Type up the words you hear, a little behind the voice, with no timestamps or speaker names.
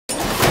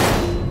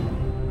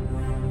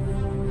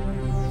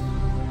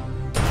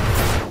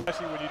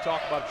Especially when you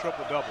talk about a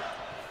triple-double.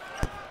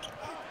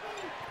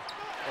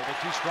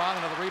 They're too strong.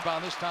 Another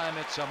rebound. This time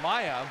it's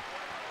Maya.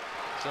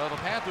 So the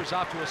Panthers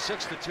off to a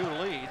 6-2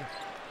 lead.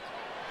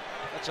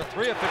 That's a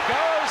three if it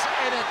goes,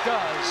 and it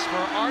does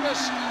for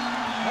Artis,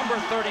 number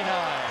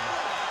 39.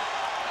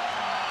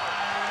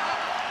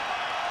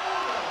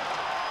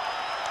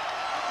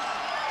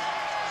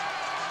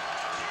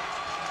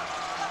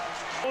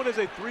 Is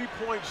a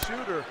three-point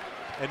shooter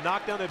and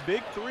knocked down a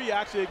big three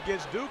actually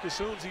against Duke as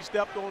soon as he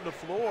stepped on the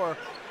floor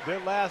their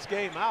last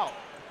game out.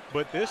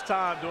 But this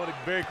time doing it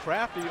very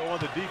crafty on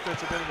the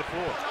defensive end of the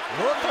floor.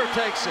 Luther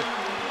takes it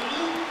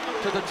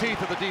to the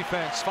teeth of the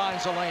defense,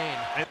 finds a lane.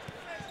 And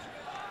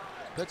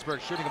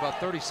Pittsburgh shooting about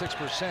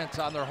 36%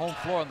 on their home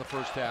floor in the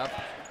first half.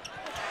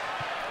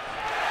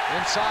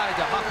 Inside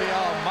to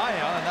Rafael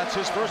Maya, and that's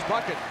his first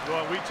bucket.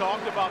 Well, we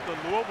talked about the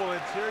Louisville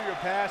interior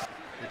pass.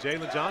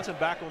 Jalen Johnson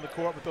back on the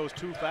court with those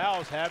 2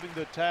 fouls, having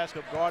the task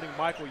of guarding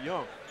Michael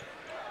Young.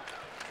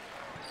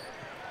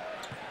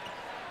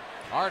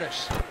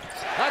 Artis,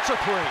 that's a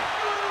three.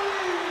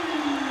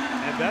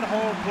 And that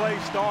whole play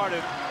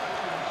started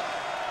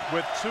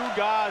with 2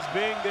 guys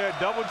being there,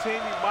 double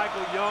teaming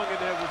Michael Young, and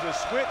there was a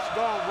switch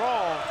gone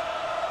wrong.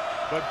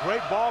 But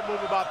great ball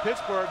movement by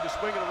Pittsburgh to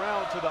swing it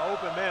around to the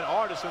open man,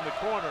 Artis in the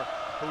corner,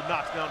 who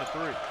knocks down the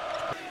 3.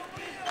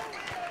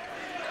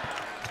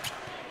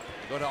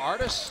 Go to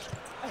Artis.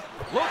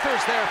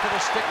 Luther's there for the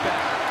stick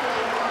back.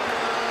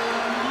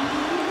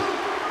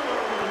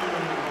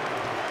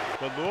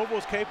 But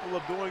Louisville's capable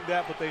of doing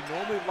that, but they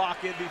normally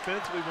lock in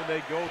defensively when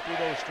they go through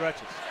those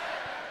stretches.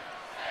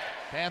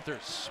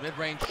 Panthers,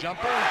 mid-range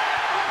jumper,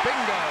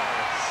 bingo!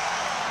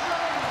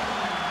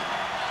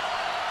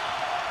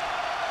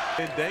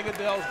 And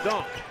Dangadell's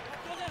dunk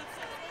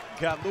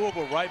got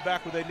Louisville right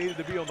back where they needed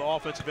to be on the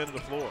offensive end of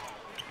the floor.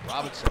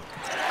 Robinson,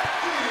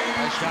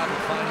 nice job of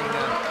finding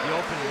the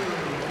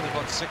opening, only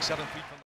about 6-7 feet from